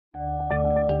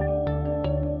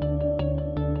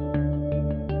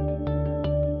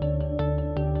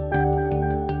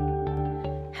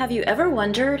Have you ever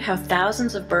wondered how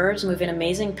thousands of birds move in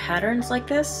amazing patterns like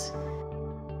this?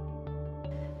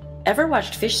 Ever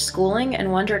watched fish schooling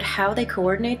and wondered how they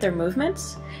coordinate their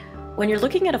movements? When you're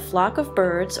looking at a flock of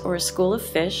birds or a school of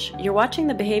fish, you're watching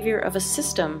the behavior of a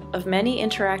system of many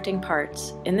interacting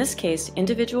parts. In this case,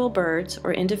 individual birds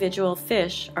or individual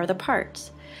fish are the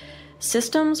parts.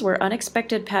 Systems where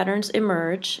unexpected patterns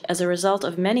emerge as a result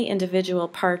of many individual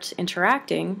parts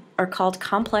interacting are called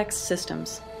complex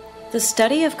systems. The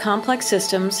study of complex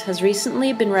systems has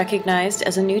recently been recognized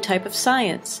as a new type of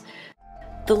science.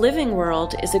 The living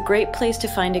world is a great place to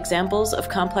find examples of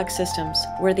complex systems,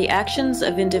 where the actions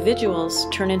of individuals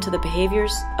turn into the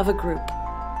behaviors of a group.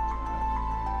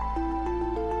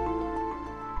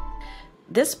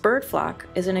 This bird flock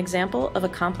is an example of a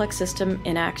complex system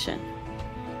in action.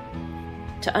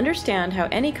 To understand how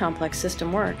any complex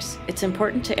system works, it's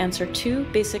important to answer two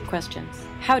basic questions.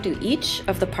 How do each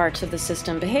of the parts of the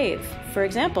system behave? For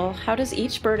example, how does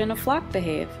each bird in a flock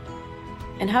behave?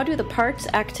 And how do the parts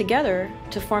act together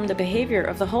to form the behavior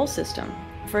of the whole system?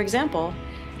 For example,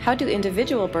 how do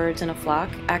individual birds in a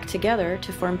flock act together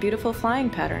to form beautiful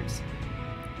flying patterns?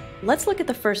 Let's look at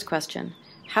the first question.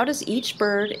 How does each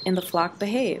bird in the flock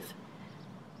behave?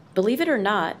 Believe it or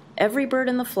not, every bird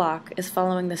in the flock is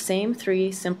following the same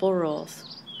three simple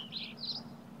rules.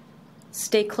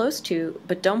 Stay close to,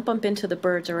 but don't bump into the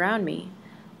birds around me.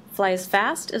 Fly as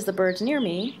fast as the birds near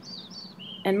me,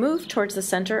 and move towards the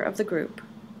center of the group.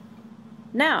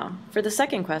 Now, for the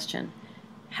second question.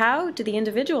 How do the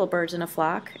individual birds in a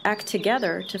flock act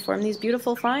together to form these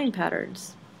beautiful flying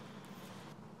patterns?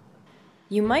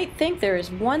 You might think there is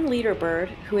one leader bird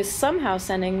who is somehow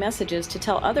sending messages to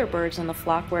tell other birds in the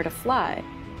flock where to fly,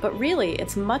 but really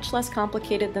it's much less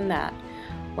complicated than that.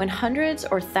 When hundreds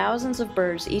or thousands of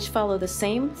birds each follow the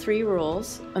same three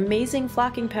rules, amazing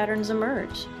flocking patterns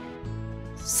emerge.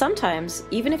 Sometimes,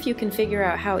 even if you can figure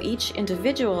out how each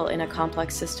individual in a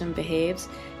complex system behaves,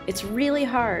 it's really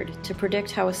hard to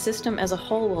predict how a system as a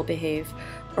whole will behave,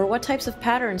 or what types of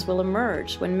patterns will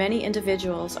emerge when many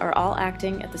individuals are all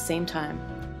acting at the same time.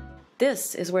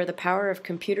 This is where the power of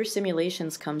computer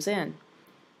simulations comes in.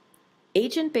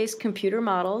 Agent-based computer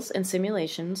models and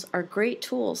simulations are great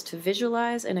tools to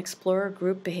visualize and explore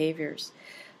group behaviors.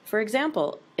 For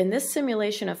example, in this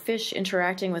simulation of fish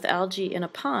interacting with algae in a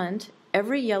pond,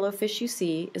 every yellow fish you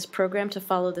see is programmed to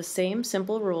follow the same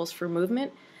simple rules for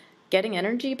movement, getting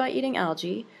energy by eating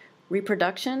algae,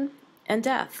 reproduction, and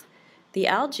death. The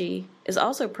algae is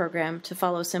also programmed to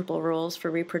follow simple rules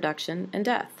for reproduction and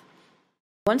death.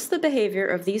 Once the behavior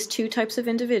of these two types of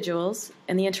individuals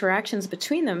and the interactions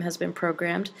between them has been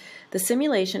programmed, the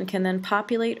simulation can then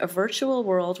populate a virtual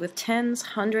world with tens,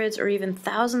 hundreds, or even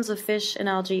thousands of fish and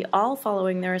algae all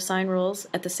following their assigned rules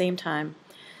at the same time.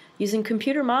 Using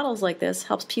computer models like this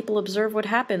helps people observe what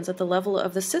happens at the level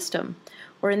of the system,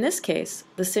 or in this case,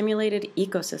 the simulated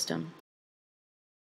ecosystem.